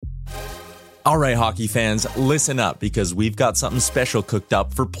All right, hockey fans, listen up because we've got something special cooked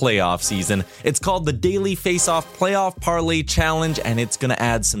up for playoff season. It's called the Daily Faceoff Playoff Parlay Challenge, and it's going to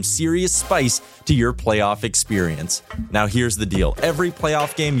add some serious spice to your playoff experience. Now, here's the deal. Every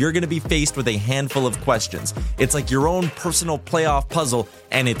playoff game, you're going to be faced with a handful of questions. It's like your own personal playoff puzzle,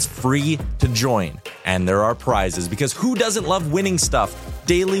 and it's free to join. And there are prizes, because who doesn't love winning stuff?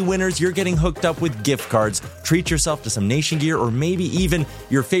 Daily winners, you're getting hooked up with gift cards. Treat yourself to some Nation gear or maybe even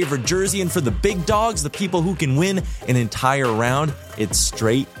your favorite jersey. And for the big dogs, the people who can win an entire round, it's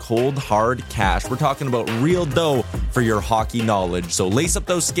straight, cold, hard cash. We're talking about real dough for your hockey knowledge. So lace up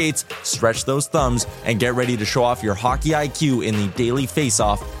those skates, stretch those thumbs, and get ready to show off your hockey IQ in the Daily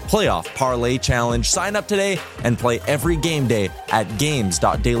Faceoff Playoff Parlay Challenge. Sign up today and play every game day at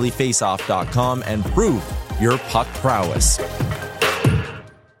games.dailyfaceoff.com and prove your puck prowess.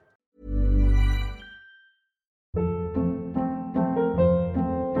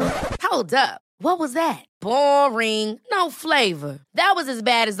 Hold up. What was that? Boring. No flavor. That was as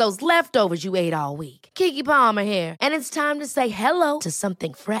bad as those leftovers you ate all week. Keke Palmer here, and it's time to say hello to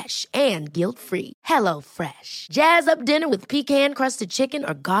something fresh and guilt-free. Hello Fresh. Jazz up dinner with pecan-crusted chicken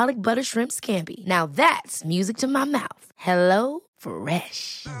or garlic butter shrimp scampi. Now that's music to my mouth. Hello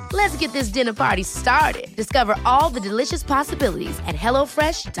Fresh. Let's get this dinner party started. Discover all the delicious possibilities at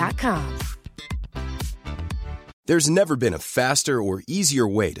hellofresh.com. There's never been a faster or easier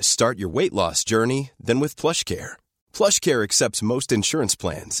way to start your weight loss journey than with PlushCare. PlushCare accepts most insurance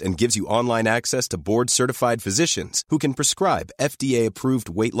plans and gives you online access to board-certified physicians who can prescribe FDA-approved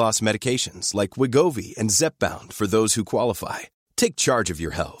weight loss medications like Wegovy and Zepbound for those who qualify. Take charge of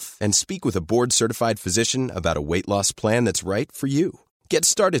your health and speak with a board-certified physician about a weight loss plan that's right for you. Get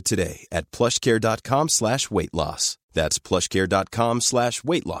started today at plushcare.com/weight loss. That's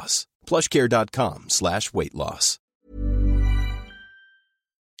plushcare.com/weight loss. plushcare.com/weight loss.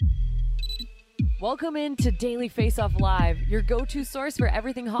 Welcome into Daily Faceoff Live, your go-to source for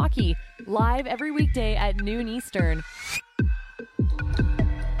everything hockey. Live every weekday at noon Eastern.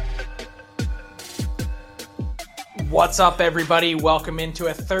 What's up, everybody? Welcome into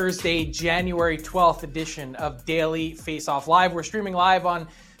a Thursday, January 12th edition of Daily Faceoff Live. We're streaming live on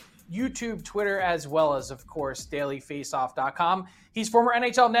YouTube, Twitter, as well as, of course, dailyfaceoff.com. He's former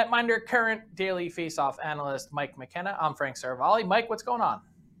NHL netminder, current Daily Faceoff analyst, Mike McKenna. I'm Frank Saravalli. Mike, what's going on?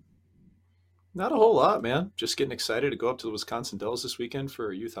 Not a whole lot, man. Just getting excited to go up to the Wisconsin Dells this weekend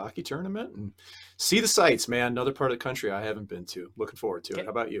for a youth hockey tournament and see the sights, man. Another part of the country I haven't been to. Looking forward to it.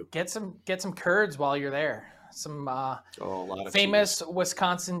 How about you? Get some curds while you're there. Some a lot of famous cheese.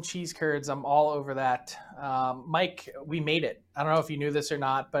 Wisconsin cheese curds. I'm all over that. Mike, we made it. I don't know if you knew this or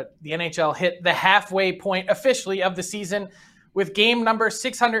not, but the NHL hit the halfway point officially of the season with game number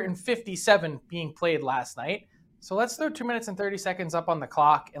 657 being played last night. So let's throw 2 minutes and 30 seconds up on the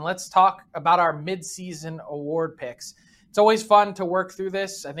clock, and let's talk about our mid-season award picks. It's always fun to work through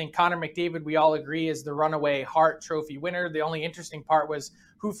this. I think Connor McDavid, we all agree, is the runaway Hart Trophy winner. The only interesting part was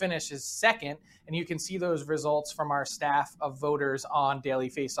who finishes second, and you can see those results from our staff of voters on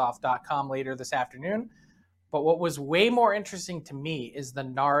dailyfaceoff.com later this afternoon. But what was way more interesting to me is the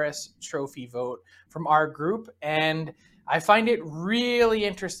Norris Trophy vote from our group, and I find it really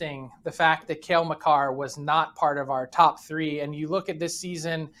interesting, the fact that Cale Makar was not part of our top three. And you look at this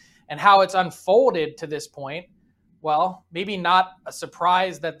season and how it's unfolded to this point. Well, maybe not a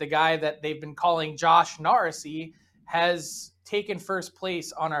surprise that the guy that they've been calling Josh Norrisy has taken first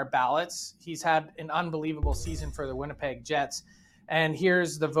place on our ballots. He's had an unbelievable season for the Winnipeg Jets. And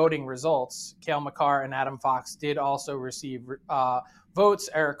here's the voting results. Cale Makar and Adam Fox did also receive votes.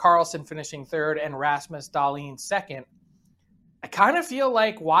 Erik Karlsson finishing third and Rasmus Dahlin second. I kind of feel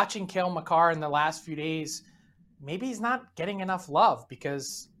like watching Cale Makar in the last few days, maybe he's not getting enough love,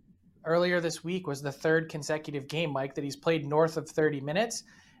 because earlier this week was the third consecutive game, Mike, that he's played north of 30 minutes.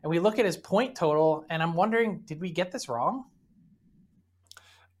 And we look at his point total, and I'm wondering, did we get this wrong?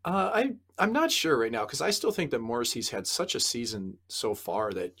 I'm not sure right now, because I still think that Morrissey's had such a season so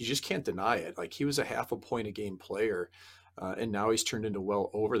far that you just can't deny it. Like, he was a half a point a game player. And now he's turned into well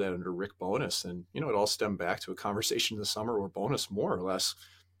over that under Rick Bowness. And, it all stemmed back to a conversation in the summer where Bowness more or less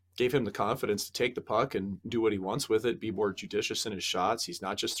gave him the confidence to take the puck and do what he wants with it, be more judicious in his shots. He's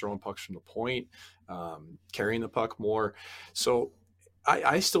not just throwing pucks from the point, carrying the puck more. So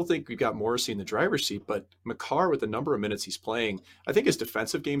I still think we've got Morrissey in the driver's seat, but Makar, with the number of minutes he's playing, I think his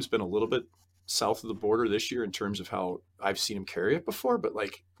defensive game's been a little bit south of the border this year in terms of how I've seen him carry it before, but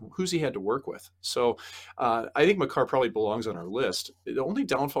like, who's he had to work with? So I think Makar probably belongs on our list. The only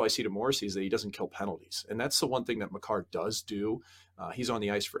downfall I see to Morrissey is that he doesn't kill penalties. And that's the one thing that Makar does do. He's on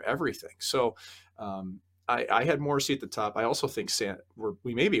the ice for everything. So I had Morrissey at the top. I also think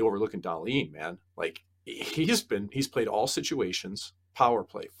we may be overlooking Dahlin, man. Like he's played all situations, power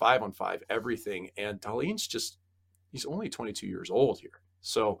play, 5-on-5, everything. And Dahlin's he's only 22 years old here.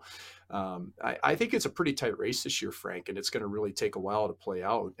 So I think it's a pretty tight race this year, Frank, and it's going to really take a while to play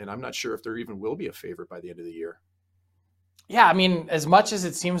out. And I'm not sure if there even will be a favorite by the end of the year. Yeah, I mean, as much as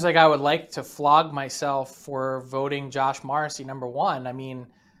it seems like I would like to flog myself for voting Josh Morrissey number one, I mean,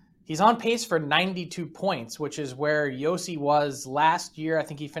 he's on pace for 92 points, which is where Yossi was last year. I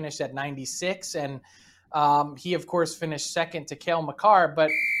think he finished at 96, and he, of course, finished second to Cale Makar. But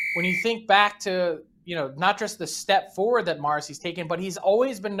when you think back to, not just the step forward that Morrissey's taken, but he's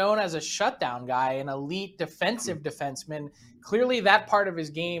always been known as a shutdown guy, an elite defensive defenseman. Clearly, that part of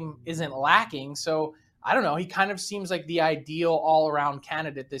his game isn't lacking. So, I don't know. He kind of seems like the ideal all-around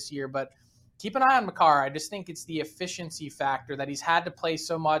candidate this year, but keep an eye on Makar. I just think it's the efficiency factor that he's had to play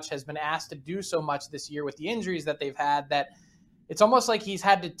so much, has been asked to do so much this year with the injuries that they've had, that it's almost like he's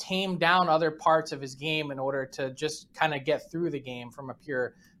had to tame down other parts of his game in order to just kind of get through the game from a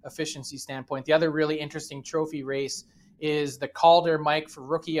pure efficiency standpoint. The other really interesting trophy race is the Calder, Mike, for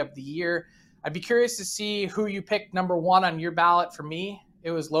Rookie of the Year. I'd be curious to see who you picked number one on your ballot. For me, it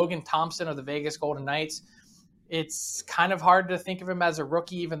was Logan Thompson of the Vegas Golden Knights. It's kind of hard to think of him as a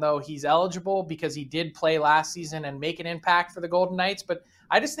rookie, even though he's eligible because he did play last season and make an impact for the Golden Knights. But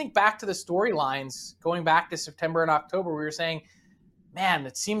I just think back to the storylines going back to September and October. We were saying, man,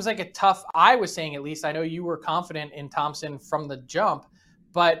 it seems like I was saying, at least, I know you were confident in Thompson from the jump,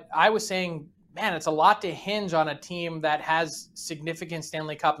 but I was saying, man, it's a lot to hinge on a team that has significant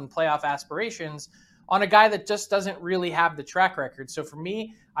Stanley Cup and playoff aspirations on a guy that just doesn't really have the track record. So for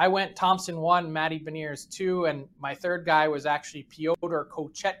me, I went Thompson 1, Matty Beniers 2, and my third guy was actually Pyotr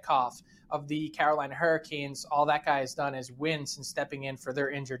Kochetkov of the Carolina Hurricanes. All that guy has done is win since stepping in for their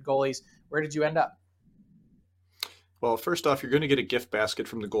injured goalies. Where did you end up? Well, first off, you're going to get a gift basket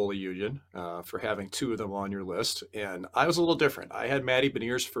from the goalie union for having two of them on your list. And I was a little different. I had Matty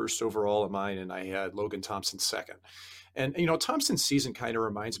Beniers first overall in mine, and I had Logan Thompson second. And, Thompson's season kind of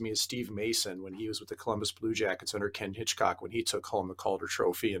reminds me of Steve Mason when he was with the Columbus Blue Jackets under Ken Hitchcock when he took home the Calder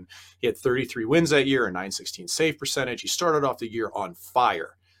Trophy. And he had 33 wins that year, a .916 save percentage. He started off the year on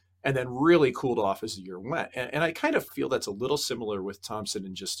fire and then really cooled off as the year went. And I kind of feel that's a little similar with Thompson,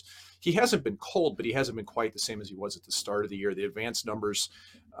 and just he hasn't been cold, but he hasn't been quite the same as he was at the start of the year. The advanced numbers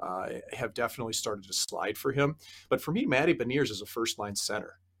have definitely started to slide for him. But for me, Matty Beniers is a first-line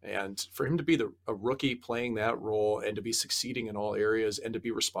center. And for him to be a rookie playing that role and to be succeeding in all areas and to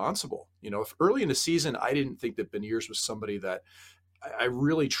be responsible, if early in the season, I didn't think that Beniers was somebody that I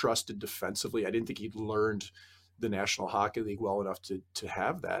really trusted defensively. I didn't think he'd learned the National Hockey League well enough to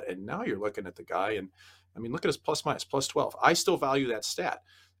have that. And now you're looking at the guy, and I mean, look at his plus minus, plus 12. I still value that stat.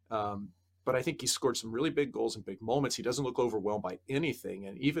 But I think he scored some really big goals and big moments. He doesn't look overwhelmed by anything.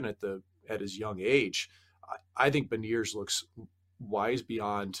 And even at his young age, I think Beniers looks wise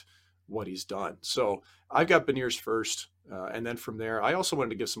beyond what he's done. So I've got Beniers first. And then from there, I also wanted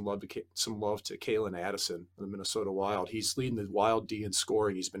to give some love to Kalen Addison, the Minnesota Wild. He's leading the Wild D in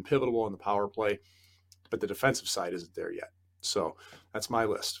scoring. He's been pivotal on the power play, but the defensive side isn't there yet. So that's my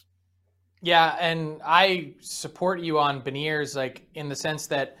list. Yeah, and I support you on Beniers, like in the sense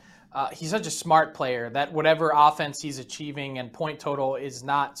that he's such a smart player that whatever offense he's achieving and point total is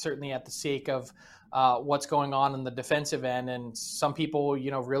not certainly at the sake of what's going on in the defensive end. And some people,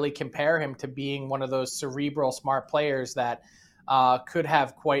 really compare him to being one of those cerebral, smart players that could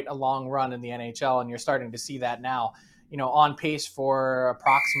have quite a long run in the NHL. And you're starting to see that now, on pace for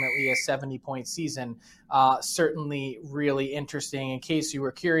approximately a 70-point season. Certainly really interesting. In case you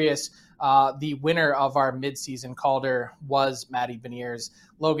were curious, the winner of our midseason Calder was Matty Beniers,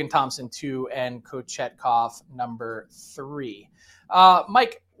 Logan Thompson 2, and Kochetkov number 3.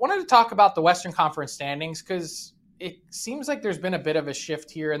 Mike, wanted to talk about the Western Conference standings because it seems like there's been a bit of a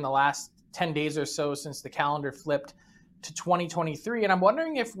shift here in the last 10 days or so since the calendar flipped to 2023. And I'm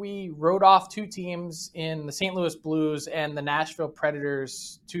wondering if we wrote off two teams in the St. Louis Blues and the Nashville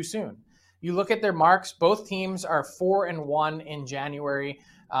Predators too soon. You look at their marks, both teams are 4-1 in January.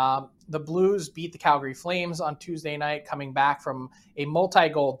 The Blues beat the Calgary Flames on Tuesday night, coming back from a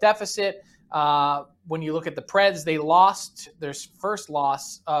multi-goal deficit. When you look at the Preds, they lost their first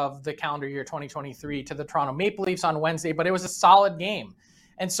loss of the calendar year 2023 to the Toronto Maple Leafs on Wednesday, but it was a solid game.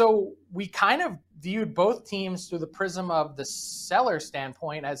 And so we kind of viewed both teams through the prism of the seller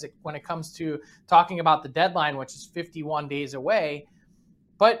standpoint when it comes to talking about the deadline, which is 51 days away.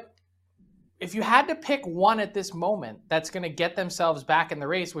 But if you had to pick one at this moment that's going to get themselves back in the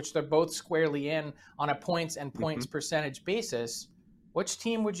race, which they're both squarely in on a points and points percentage basis, which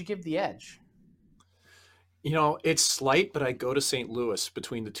team would you give the edge? It's slight, but I go to St. Louis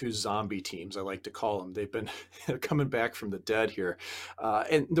between the two zombie teams, I like to call them. They've been coming back from the dead here.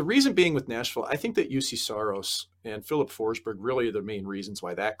 And the reason being with Nashville, I think that UC Saros and Philip Forsberg really are the main reasons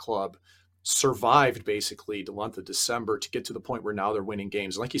why that club survived basically the month of December to get to the point where now they're winning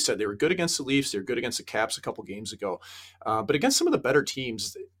games. Like you said, they were good against the Leafs. They were good against the Caps a couple games ago. But against some of the better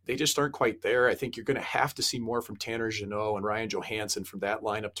teams, they just aren't quite there. I think you're going to have to see more from Tanner Jeannot and Ryan Johansson from that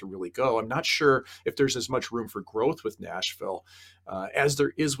lineup to really go. I'm not sure if there's as much room for growth with Nashville as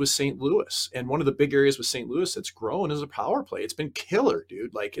there is with St. Louis. And one of the big areas with St. Louis that's grown is a power play. It's been killer,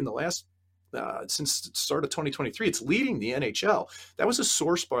 dude. Like in the last since the start of 2023, it's leading the NHL. That was a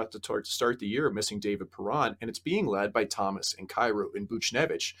sore spot to start the year, missing David Perron, and it's being led by Thomas and Cairo and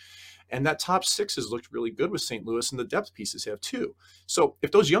Buchnevich. And that top six has looked really good with St. Louis, and the depth pieces have too. So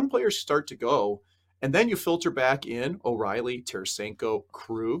if those young players start to go, and then you filter back in O'Reilly, Tarasenko,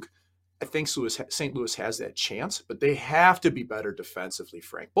 Krug, I think St. Louis has that chance, but they have to be better defensively,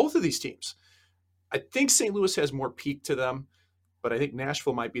 Frank. Both of these teams. I think St. Louis has more peak to them, but I think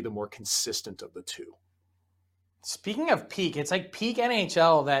Nashville might be the more consistent of the two. Speaking of peak, it's like peak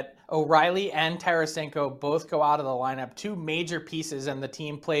NHL that O'Reilly and Tarasenko both go out of the lineup, two major pieces, and the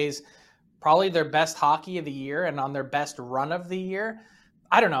team plays probably their best hockey of the year and on their best run of the year.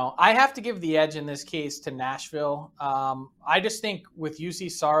 I don't know. I have to give the edge in this case to Nashville. I just think with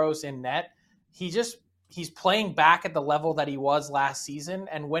UC Saros in net, he's playing back at the level that he was last season.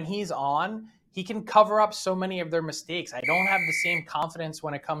 And when he's on, he can cover up so many of their mistakes. I don't have the same confidence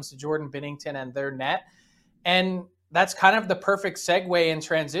when it comes to Jordan Binnington and their net. And that's kind of the perfect segue and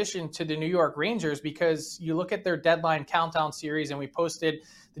transition to the New York Rangers, because you look at their deadline countdown series, and we posted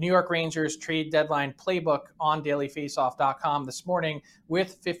the New York Rangers trade deadline playbook on dailyfaceoff.com this morning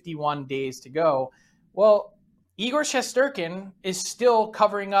with 51 days to go. Well, Igor Shesterkin is still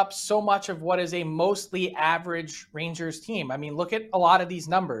covering up so much of what is a mostly average Rangers team. I mean, look at a lot of these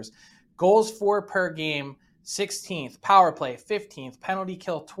numbers. Goals for per game, 16th. Power play, 15th. Penalty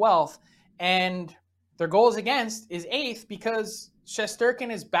kill, 12th. And their goals against is 8th because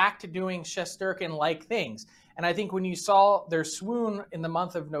Shesterkin is back to doing Shesterkin-like things. And I think when you saw their swoon in the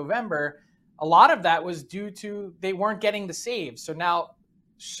month of November, a lot of that was due to they weren't getting the saves. So now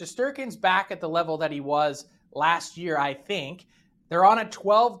Shesterkin's back at the level that he was last year, I think. They're on a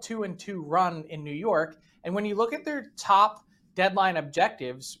 12-2-2 run in New York. And when you look at their top deadline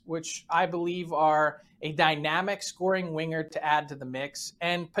objectives, which I believe are a dynamic scoring winger to add to the mix,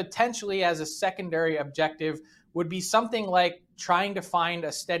 and potentially as a secondary objective would be something like trying to find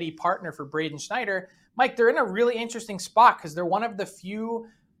a steady partner for Braden Schneider. Mike, they're in a really interesting spot because they're one of the few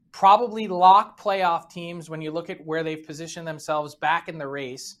probably lock playoff teams when you look at where they've positioned themselves back in the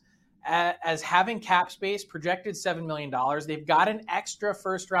race as having cap space, projected $7 million. They've got an extra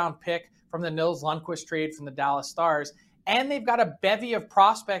first-round pick from the Nils Lundkvist trade from the Dallas Stars, and they've got a bevy of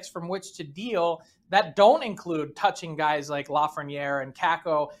prospects from which to deal that don't include touching guys like Lafreniere and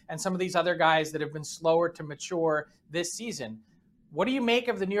Kakko and some of these other guys that have been slower to mature this season. What do you make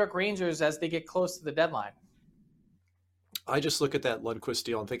of the New York Rangers as they get close to the deadline? I just look at that Lundqvist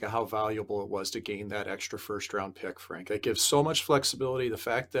deal and think of how valuable it was to gain that extra first-round pick, Frank. That gives so much flexibility. The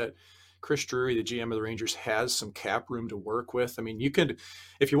fact that Chris Drury, the GM of the Rangers, has some cap room to work with. I mean, you could,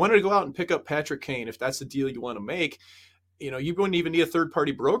 if you wanted to go out and pick up Patrick Kane, if that's the deal you want to make, you wouldn't even need a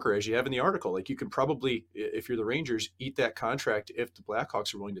third-party broker, as you have in the article. Like, you could probably, if you're the Rangers, eat that contract if the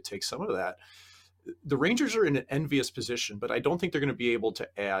Blackhawks are willing to take some of that. The Rangers are in an envious position, but I don't think they're going to be able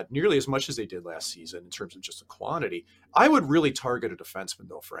to add nearly as much as they did last season in terms of just the quantity. I would really target a defenseman,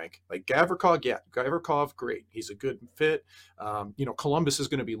 though, Frank. Like Gavrikov, great. He's a good fit. Columbus is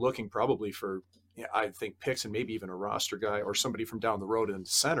going to be looking probably for, I think, picks and maybe even a roster guy or somebody from down the road in the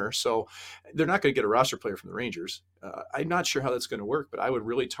center. So they're not going to get a roster player from the Rangers. I'm not sure how that's going to work, but I would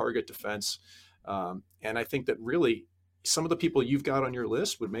really target defense. And I think that really some of the people you've got on your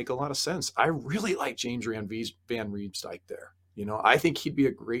list would make a lot of sense. I really like James Van Riemsdyk there. I think he'd be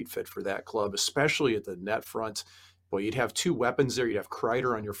a great fit for that club, especially at the net front. Boy, you'd have two weapons there. You'd have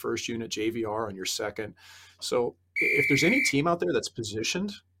Kreider on your first unit, JVR on your second. So if there's any team out there that's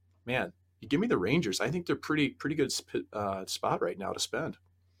positioned, man, you give me the Rangers. I think they're pretty good spot right now to spend.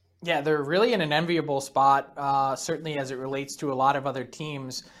 Yeah, they're really in an enviable spot, certainly as it relates to a lot of other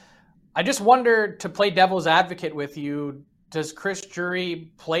teams. I just wonder, to play devil's advocate with you, does Chris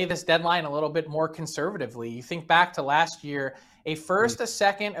Drury play this deadline a little bit more conservatively? You think back to last year, a first, a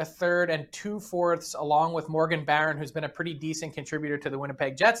second, a third, and 2 fourths, along with Morgan Barron, who's been a pretty decent contributor to the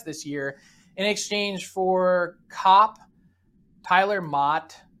Winnipeg Jets this year, in exchange for Kopp, Tyler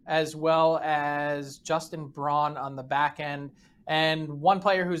Mott, as well as Justin Braun on the back end, And one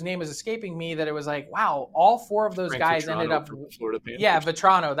player whose name is escaping me, that it was like, wow, all four of those guys ended up. Florida Panthers. Yeah,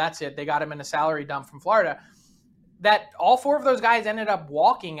 Vetrano, that's it. They got him in a salary dump from Florida. That all four of those guys ended up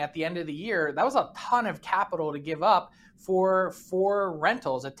walking at the end of the year. That was a ton of capital to give up for 4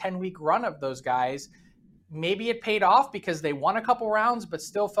 rentals, a 10-week run of those guys. Maybe it paid off because they won a couple rounds, but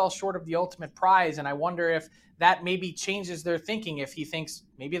still fell short of the ultimate prize. And I wonder if that maybe changes their thinking, if he thinks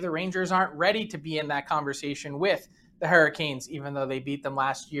maybe the Rangers aren't ready to be in that conversation with the Hurricanes, even though they beat them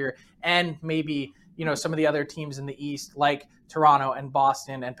last year, and maybe, you know, some of the other teams in the East like Toronto and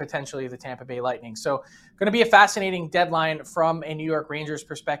Boston and potentially the Tampa Bay Lightning. So going to be a fascinating deadline from a New York Rangers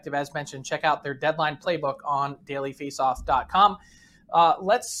perspective. As mentioned, check out their deadline playbook on dailyfaceoff.com.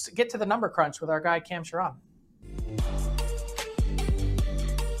 Let's get to the number crunch with our guy, Cam Charron.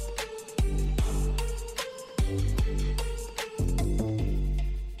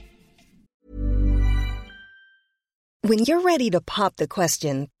 When you're ready to pop the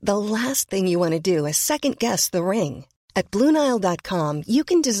question, the last thing you want to do is second-guess the ring. At BlueNile.com, you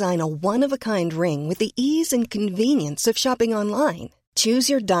can design a one-of-a-kind ring with the ease and convenience of shopping online. Choose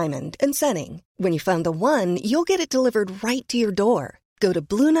your diamond and setting. When you find the one, you'll get it delivered right to your door. Go to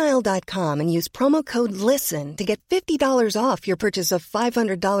BlueNile.com and use promo code LISTEN to get $50 off your purchase of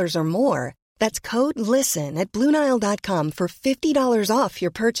 $500 or more. That's code LISTEN at BlueNile.com for $50 off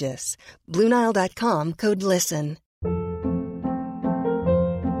your purchase. BlueNile.com, code LISTEN.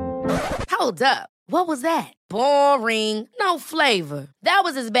 Hold up. What was that? Boring. No flavor. That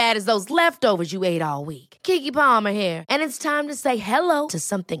was as bad as those leftovers you ate all week. Keke Palmer here, and it's time to say hello to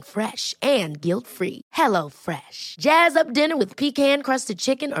something fresh and guilt-free. Hello Fresh. Jazz up dinner with pecan-crusted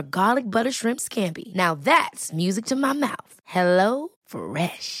chicken or garlic butter shrimp scampi. Now that's music to my mouth. Hello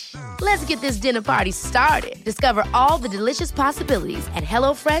Fresh. Let's get this dinner party started. Discover all the delicious possibilities at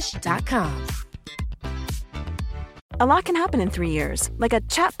hellofresh.com. A lot can happen in 3 years, like a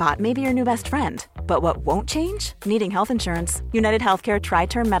chatbot may be your new best friend. But what won't change? Needing health insurance. United Healthcare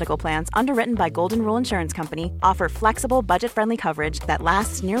Tri-Term Medical Plans, underwritten by Golden Rule Insurance Company, offer flexible, budget-friendly coverage that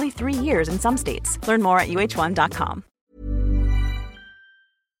lasts nearly 3 years in some states. Learn more at uh1.com.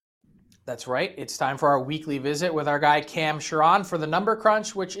 That's right. It's time for our weekly visit with our guy, Cam Charron, for the Number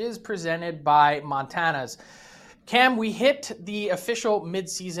Crunch, which is presented by Montana's. Cam, we hit the official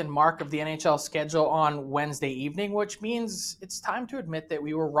midseason mark of the NHL schedule on Wednesday evening, which means it's time to admit that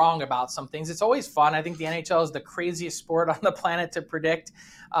we were wrong about some things. It's always fun. I think the NHL is the craziest sport on the planet to predict.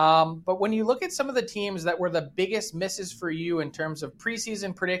 But when you look at some of the teams that were the biggest misses for you in terms of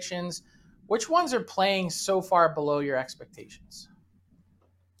preseason predictions, which ones are playing so far below your expectations?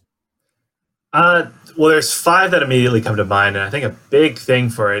 Well, there's 5 that immediately come to mind. And I think a big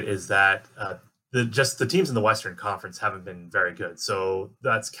thing for it is that the teams in the Western Conference haven't been very good. So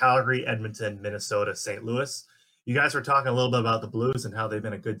that's Calgary, Edmonton, Minnesota, St. Louis. You guys were talking a little bit about the Blues and how they've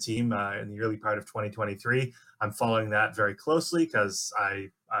been a good team in the early part of 2023. I'm following that very closely because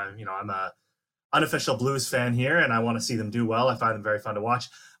I'm a unofficial Blues fan here and I want to see them do well. I find them very fun to watch.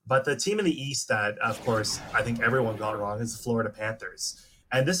 But the team in the East that, of course, I think everyone got wrong is the Florida Panthers.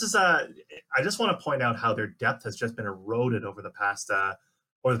 And this is I just want to point out how their depth has just been eroded over the past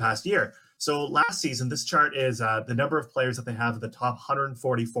year. So last season, this chart is the number of players that they have at the top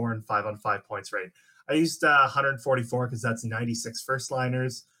 144 and 5-on-5 points rate. I used 144 because that's 96 first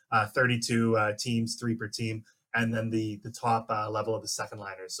liners, 32 teams, 3 per team, and then the top level of the second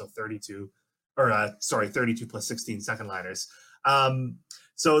liners. So 32 plus 16 second liners.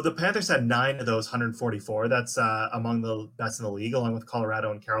 So the Panthers had 9 of those 144. That's among the best in the league, along with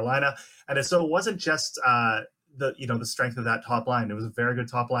Colorado and Carolina. And so it wasn't just the strength of that top line. It was a very good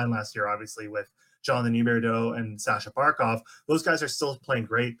top line last year, obviously, with Jonathan Huberdeau and Sasha Barkov. Those guys are still playing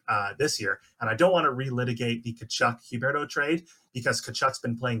great this year. And I don't want to relitigate the Tkachuk-Huberdeau trade because Tkachuk's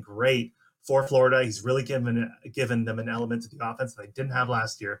been playing great for Florida. He's really given them an element to the offense that they didn't have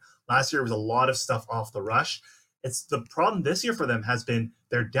last year. Last year was a lot of stuff off the rush. It's the problem this year for them has been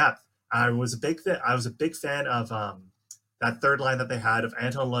their depth. I was a big fan of that third line that they had of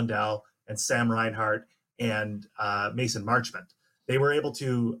Anton Lundell and Sam Reinhart and Mason Marchment. They were able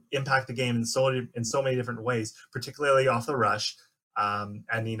to impact the game in so many different ways, particularly off the rush. And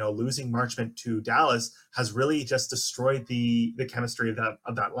losing Marchment to Dallas has really just destroyed the chemistry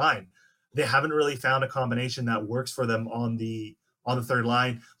of that line. They haven't really found a combination that works for them on the third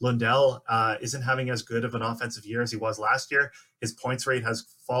line. Lundell isn't having as good of an offensive year as he was last year. His points rate has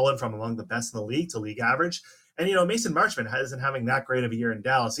fallen from among the best in the league to league average. And, Mason Marchment isn't having that great of a year in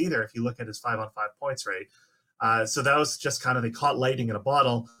Dallas either, if you look at his 5-on-5 points rate. So that was just kind of, they caught lightning in a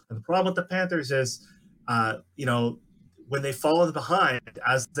bottle. And the problem with the Panthers is, when they fall behind,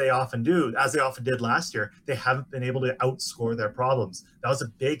 as they often did last year, they haven't been able to outscore their problems. That was a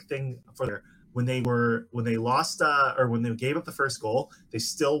big thing for their when they lost or when they gave up the first goal, they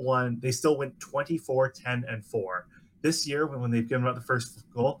still won. They still went 24-10-4. This year, when they've given up the first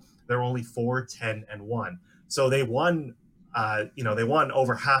goal, they're only 4-10-1. So they won. They won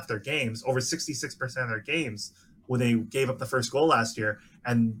over half their games, over 66% of their games when they gave up the first goal last year,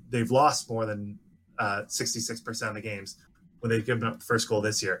 and they've lost more than 66% of the games when they've given up the first goal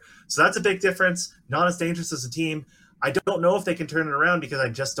this year. So that's a big difference. Not as dangerous as a team. I don't know if they can turn it around because I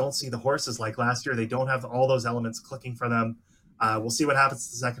just don't see the horses like last year. They don't have all those elements clicking for them. We'll see what happens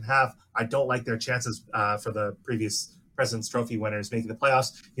in the second half. I don't like their chances for the previous President's Trophy winners making the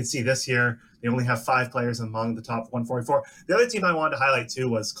playoffs. You can see this year, they only have 5 players among the top 144. The other team I wanted to highlight too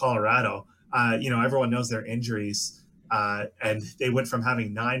was Colorado. Everyone knows their injuries. And they went from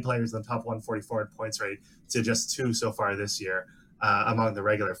having 9 players in the top 144 in points rate to just 2 so far this year among the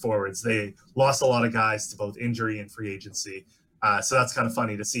regular forwards. They lost a lot of guys to both injury and free agency. So that's kind of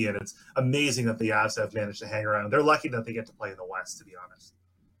funny to see. And it's amazing that the Avs have managed to hang around. They're lucky that they get to play in the West, to be honest.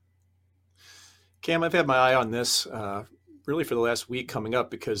 Cam, I've had my eye on this really for the last week coming up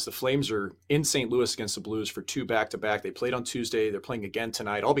because the Flames are in St. Louis against the Blues for 2 back-to-back. They played on Tuesday. They're playing again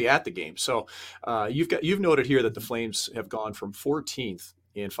tonight. I'll be at the game. So you've noted here that the Flames have gone from 14th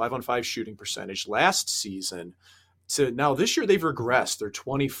in 5-on-5 shooting percentage last season to now this year they've regressed. They're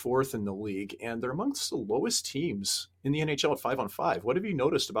 24th in the league, and they're amongst the lowest teams in the NHL at 5-on-5. What have you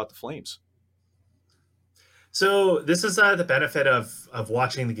noticed about the Flames? So this is the benefit of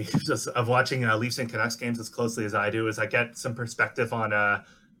watching the games, of watching Leafs and Canucks games as closely as I do, is I get some perspective on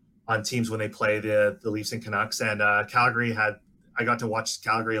teams when they play the Leafs and Canucks. And Calgary I got to watch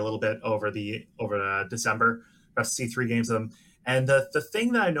Calgary a little bit over December. Got to see 3 games of them. And the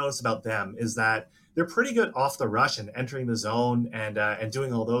thing that I noticed about them is that they're pretty good off the rush and entering the zone and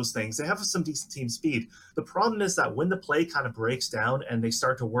doing all those things. They have some decent team speed. The problem is that when the play kind of breaks down and they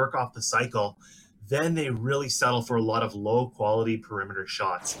start to work off the cycle, then they really settle for a lot of low-quality perimeter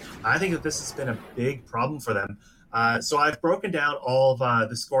shots. I think that this has been a big problem for them. So I've broken down all of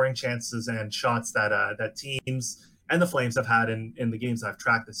the scoring chances and shots that teams and the Flames have had in the games I've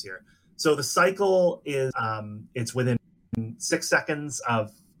tracked this year. So the cycle is it's within 6 seconds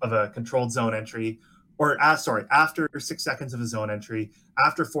of a controlled zone entry, after 6 seconds of a zone entry,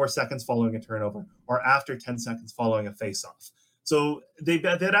 after 4 seconds following a turnover, or after 10 seconds following a faceoff. So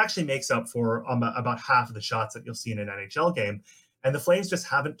that actually makes up for about half of the shots that you'll see in an NHL game. And the Flames just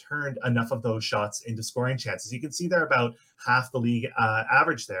haven't turned enough of those shots into scoring chances. You can see they're about half the league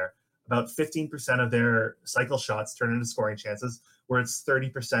average there. About 15% of their cycle shots turn into scoring chances, where it's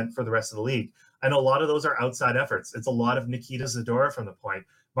 30% for the rest of the league. And a lot of those are outside efforts. It's a lot of Nikita Zadorov from the point.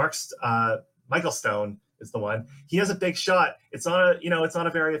 Michael Stone is the one. He has a big shot. It's not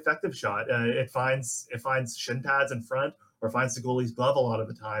a very effective shot. It finds shin pads in front, or finds the goalie's glove a lot of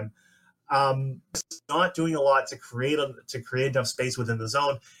the time. It's not doing a lot to create enough space within the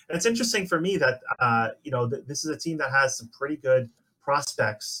zone. And it's interesting for me that this is a team that has some pretty good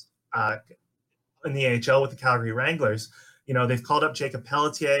prospects in the AHL with the Calgary Wranglers. They've called up Jacob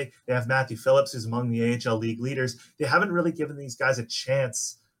Pelletier. They have Matthew Phillips, who's among the AHL league leaders. They haven't really given these guys a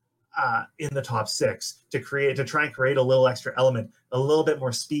chance in the top 6 to try and create a little extra element, a little bit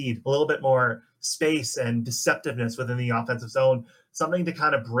more speed, a little bit more space and deceptiveness within the offensive zone, something to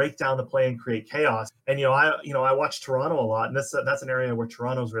kind of break down the play and create chaos. And I watch Toronto a lot, and that's an area where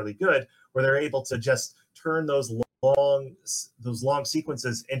Toronto's really good, where they're able to just turn those long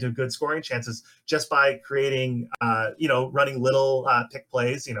sequences into good scoring chances just by creating running little pick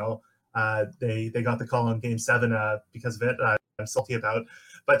plays. They got the call on Game 7 because of it. I'm salty about.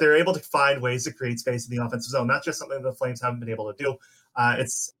 But they're able to find ways to create space in the offensive zone. That's just something the Flames haven't been able to do.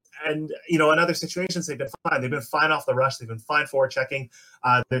 In other situations, they've been fine. They've been fine off the rush. They've been fine forward checking.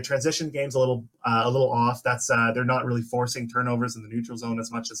 Their transition game's a little off. That's they're not really forcing turnovers in the neutral zone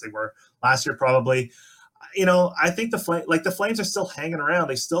as much as they were last year, probably. I think the Flames are still hanging around.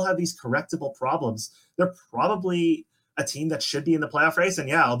 They still have these correctable problems. They're probably a team that should be in the playoff race. And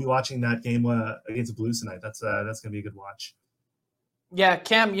yeah, I'll be watching that game against the Blues tonight. That's going to be a good watch. Yeah,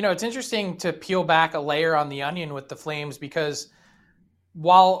 Cam, it's interesting to peel back a layer on the onion with the Flames, because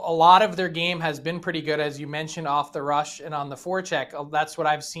while a lot of their game has been pretty good, as you mentioned, off the rush and on the forecheck, that's what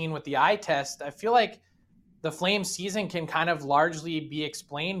I've seen with the eye test. I feel like the Flames season can kind of largely be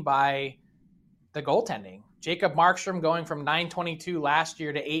explained by the goaltending. Jacob Markstrom going from .922 last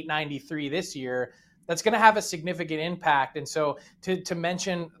year to .893 this year. that's going to have a significant impact. And so to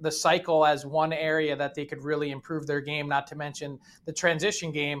mention the cycle as one area that they could really improve their game, not to mention the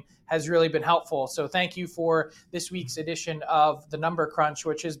transition game, has really been helpful. So thank you for this week's edition of the Number Crunch,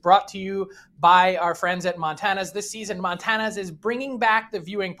 which is brought to you by our friends at Montana's. This season, Montana's is bringing back the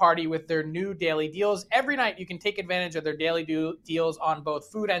viewing party with their new daily deals. Every night you can take advantage of their daily deals on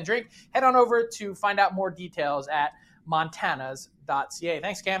both food and drink. Head on over to find out more details at montanas.ca.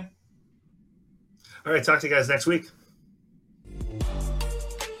 Thanks, Cam. All right, talk to you guys next week.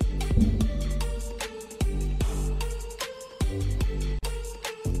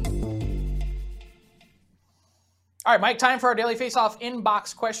 All right, Mike, time for our Daily Faceoff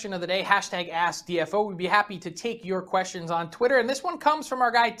inbox question of the day, hashtag AskDFO. We'd be happy to take your questions on Twitter. And this one comes from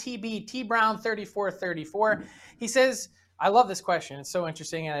our guy, T Brown3434. He says, I love this question. It's so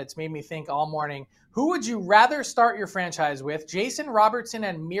interesting, and it's made me think all morning. Who would you rather start your franchise with, Jason Robertson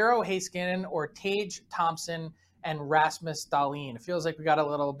and Miro Heiskanen, or Tage Thompson and Rasmus Dahlin? It feels like we got a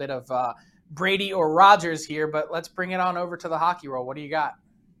little bit of Brady or Rogers here, but let's bring it on over to the hockey world. What do you got?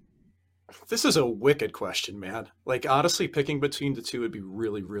 This is a wicked question, man. Like, honestly, picking between the two would be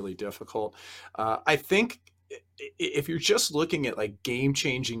really, really difficult. I think if you're just looking at like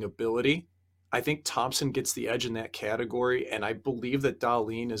game-changing ability, I think Thompson gets the edge in that category, and I believe that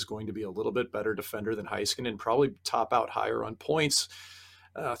Dahlin is going to be a little bit better defender than Heiskanen and probably top out higher on points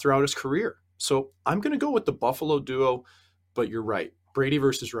throughout his career. So I'm going to go with the Buffalo duo, but you're right. Brady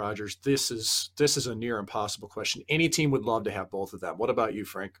versus Rogers, this is a near impossible question. Any team would love to have both of them. What about you,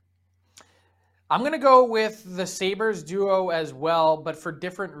 Frank? I'm going to go with the Sabres duo as well, but for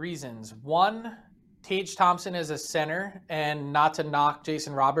different reasons. One, Tage Thompson is a center, and not to knock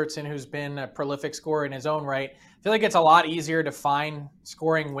Jason Robertson, who's been a prolific scorer in his own right. I feel like it's a lot easier to find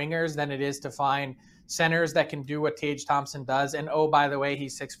scoring wingers than it is to find centers that can do what Tage Thompson does. And oh, by the way,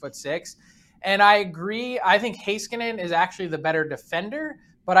 he's 6'6". And I agree. I think Heiskanen is actually the better defender,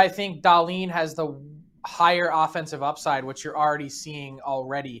 but I think Dahlin has the higher offensive upside, which you're already seeing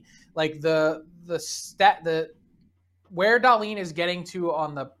already. Like the where Dahlin is getting to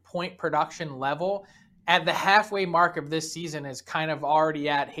on the point production level at the halfway mark of this season is kind of already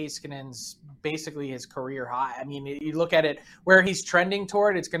at Heiskanen's basically his career high. I mean, you look at it where he's trending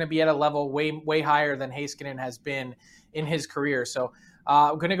toward, it's going to be at a level way higher than Heiskanen has been in his career. So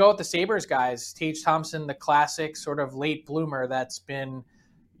I'm going to go with the Sabres guys. Tage Thompson, the classic sort of late bloomer that's been,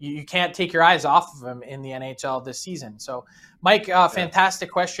 you can't take your eyes off of him in the NHL this season. So, Mike,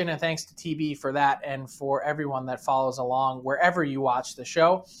 fantastic question, and thanks to TB for that and for everyone that follows along wherever you watch the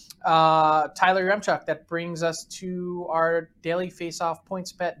show. Tyler Remchuk, that brings us to our Daily Faceoff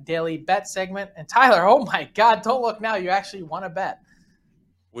Points Bet Daily Bet segment. And Tyler, oh my God, don't look now. You actually won a bet.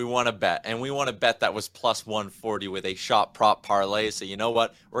 We want to bet, and we want to bet that was plus 140 with a shot prop parlay. So you know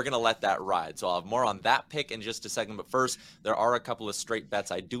what? We're going to let that ride. So I'll have more on that pick in just a second. But first, there are a couple of straight bets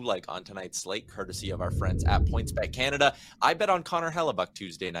I do like on tonight's slate, courtesy of our friends at PointsBet Canada. I bet on Connor Hellebuck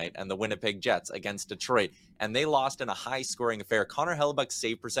Tuesday night and the Winnipeg Jets against Detroit, and they lost in a high-scoring affair. Connor Hellebuck's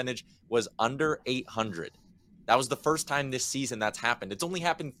save percentage was under 800. That was the first time this season that's happened. It's only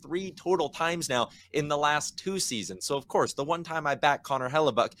happened 3 total times now in the last 2 seasons. So, of course, the one time I backed Connor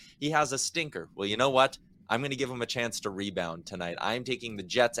Hellebuck, he has a stinker. Well, you know what? I'm going to give him a chance to rebound tonight. I'm taking the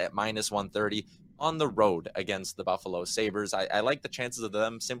Jets at minus 130 on the road against the Buffalo Sabres. I like the chances of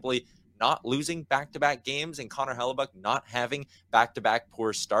them simply not losing back-to-back games and Connor Hellebuck not having back-to-back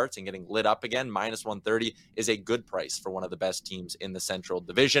poor starts and getting lit up again. Minus 130 is a good price for one of the best teams in the Central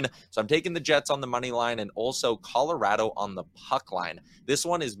Division. So I'm taking the Jets on the money line and also Colorado on the puck line. This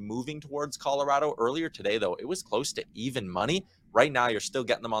one is moving towards Colorado. Earlier today, though, it was close to even money. Right now, you're still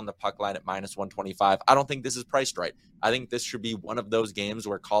getting them on the puck line at minus 125. I don't think this is priced right. I think this should be one of those games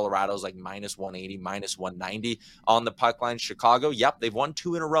where Colorado's like minus 180, minus 190 on the puck line. Chicago, yep, they've won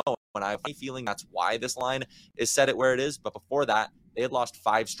 2 in a row. And I have a feeling that's why this line is set at where it is. But before that, they had lost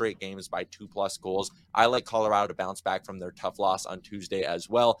 5 straight games by 2+ goals. I like Colorado to bounce back from their tough loss on Tuesday as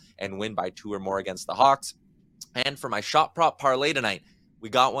well and win by 2 or more against the Hawks. And for my shot prop parlay tonight, we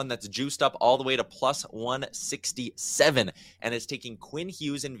got one that's juiced up all the way to plus 167, and it's taking Quinn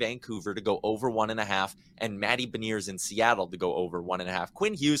Hughes in Vancouver to go over 1.5 and Matty Beniers in Seattle to go over 1.5.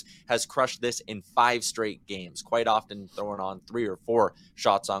 Quinn Hughes has crushed this in 5 straight games, quite often throwing on 3 or 4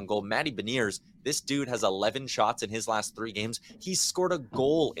 shots on goal. Matty Beniers, this dude has 11 shots in his last 3 games. He's scored a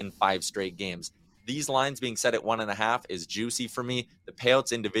goal in 5 straight games. These lines being set at 1.5 is juicy for me. The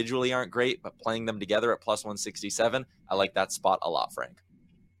payouts individually aren't great, but playing them together at plus 167, I like that spot a lot, Frank.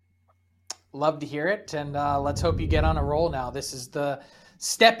 Love to hear it, and let's hope you get on a roll now. This is the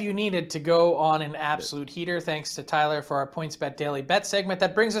step you needed to go on an absolute heater. Thanks to Tyler for our PointsBet Daily Bet segment.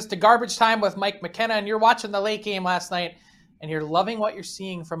 That brings us to garbage time with Mike McKenna. And you're watching the late game last night, and you're loving what you're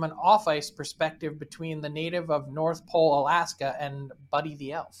seeing from an off-ice perspective between the native of North Pole, Alaska, and Buddy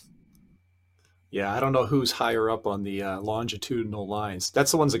the Elf. Yeah, I don't know who's higher up on the longitudinal lines.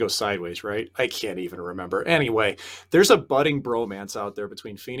 That's the ones that go sideways, right? I can't even remember. Anyway, there's a budding bromance out there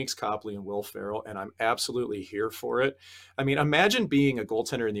between Phoenix Copley and Will Ferrell, and I'm absolutely here for it. I mean, imagine being a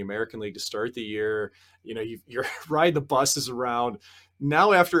goaltender in the American League to start the year. You know, you're riding the buses around.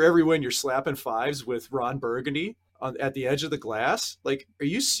 Now, after every win, you're slapping fives with Ron Burgundy at the edge of the glass. Like, are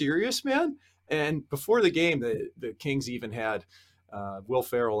you serious, man? And before the game, the Kings even had Will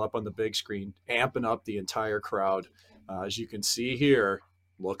Ferrell up on the big screen, amping up the entire crowd. As you can see here,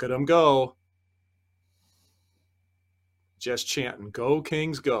 look at him go. Just chanting, "Go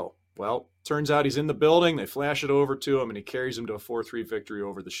Kings, go." Well, turns out he's in the building. They flash it over to him, and he carries him to a 4-3 victory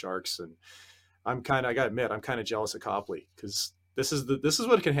over the Sharks. And I gotta admit, I'm kind of jealous of Copley, because this is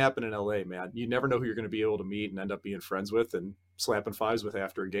what can happen in LA, man. You never know who you're going to be able to meet and end up being friends with and slapping fives with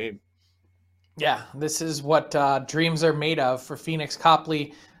after a game. Yeah, this is what dreams are made of for Phoenix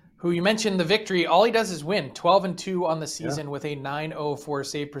Copley, who you mentioned the victory. All he does is win. 12-2 on the season with a .904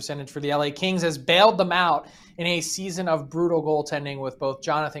 save percentage for the LA Kings, has bailed them out in a season of brutal goaltending with both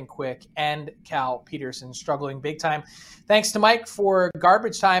Jonathan Quick and Cal Peterson struggling big time. Thanks to Mike for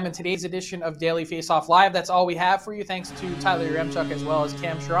garbage time in today's edition of Daily Faceoff Live. That's all we have for you. Thanks to Tyler Remchuk as well as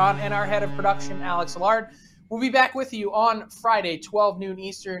Cam Sharon and our head of production, Alex Allard. We'll be back with you on Friday, 12 noon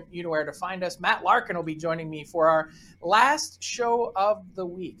Eastern. You know where to find us. Matt Larkin will be joining me for our last show of the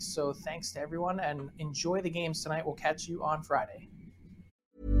week. So thanks to everyone, and enjoy the games tonight. We'll catch you on Friday.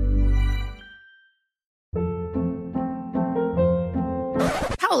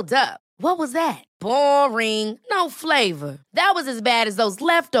 Hold up. What was that? Boring. No flavor. That was as bad as those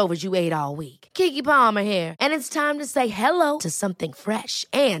leftovers you ate all week. Keke Palmer here, and it's time to say hello to something fresh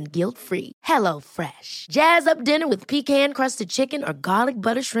and guilt-free. Hello Fresh. Jazz up dinner with pecan-crusted chicken or garlic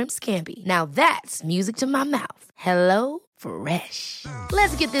butter shrimp scampi. Now that's music to my mouth. Hello Fresh.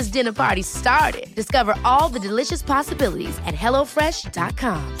 Let's get this dinner party started. Discover all the delicious possibilities at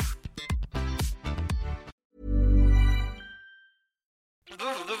HelloFresh.com.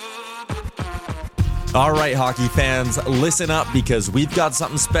 All right, hockey fans, listen up, because we've got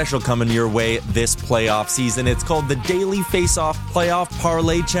something special coming your way this playoff season. It's called the Daily Faceoff Playoff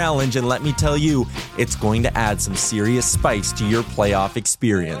Parlay Challenge, and let me tell you, it's going to add some serious spice to your playoff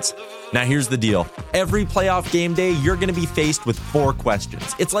experience. Now, here's the deal. Every playoff game day, you're going to be faced with 4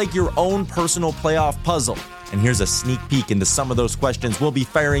 questions. It's like your own personal playoff puzzle. And here's a sneak peek into some of those questions we'll be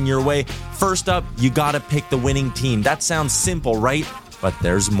firing your way. First up, you got to pick the winning team. That sounds simple, right? But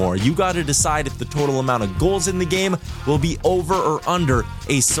there's more. You got to decide if the total amount of goals in the game will be over or under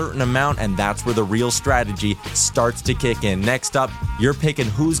a certain amount, and that's where the real strategy starts to kick in. Next up, you're picking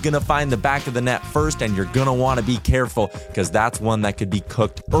who's going to find the back of the net first, and you're going to want to be careful, because that's one that could be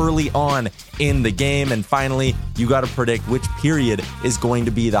cooked early on in the game. And finally, you got to predict which period is going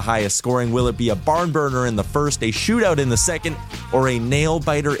to be the highest scoring. Will it be a barn burner in the first, a shootout in the second, or a nail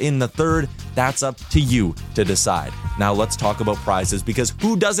biter in the third? That's up to you to decide. Now let's talk about prizes, because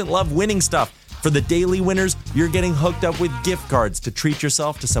who doesn't love winning stuff? For the daily winners, you're getting hooked up with gift cards to treat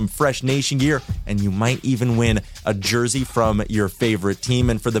yourself to some fresh Nation gear, and you might even win a jersey from your favorite team.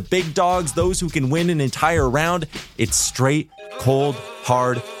 And for the big dogs, those who can win an entire round, it's straight, cold,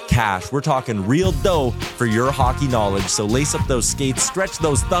 hard cash. We're talking real dough for your hockey knowledge. So lace up those skates, stretch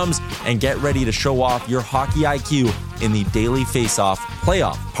those thumbs, and get ready to show off your hockey IQ in the Daily Faceoff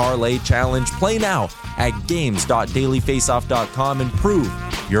Playoff Parlay Challenge. Play now at games.dailyfaceoff.com and prove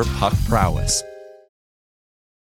your puck prowess.